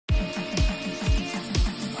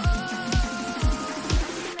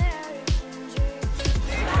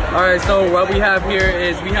Alright, so what we have here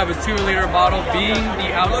is we have a 2-liter bottle being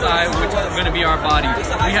the outside, which is going to be our body.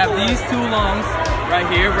 We have these 2 lungs right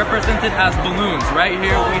here represented as balloons. Right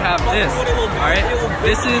here we have this. Alright,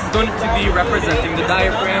 this is going to be representing the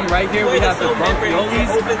diaphragm. Right here we have the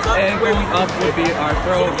bronchioles, and going up would be our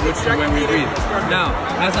throat, which is when we breathe. Now,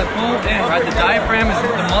 as I pull in, right, the diaphragm is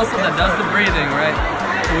the muscle that does the breathing, right?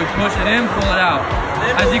 So we push it in, pull it out.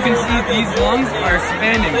 As you can see, these lungs are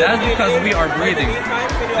expanding. That is because we are breathing.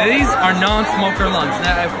 These are non-smoker lungs.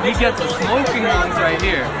 Now, if we get the smoking lungs right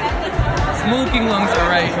here, smoking lungs are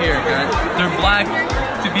right here, guys. They're black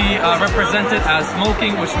to be represented as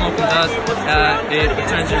smoking, which smoking does. It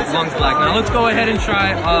turns your lungs black. Now, let's go ahead and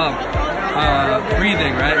try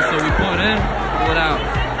breathing, right? So we pull it in, pull it out.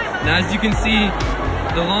 Now, as you can see,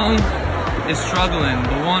 the lung is struggling.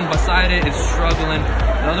 The one beside it is struggling.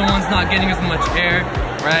 The other one's not getting as much air,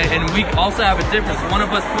 right? And we also have a difference. One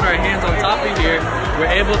of us put our hands on top of here,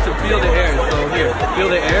 we're able to feel the air. So here, feel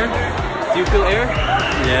the air? Do you feel air?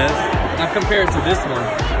 Yes. Now compare it to this one.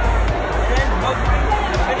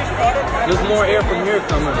 There's more air from here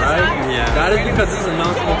coming, right? Yeah. That is because this is a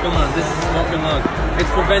non-smoking lung. This is a smoking lung.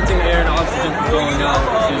 It's preventing air and oxygen from going out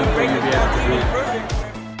for you to be able to breathe.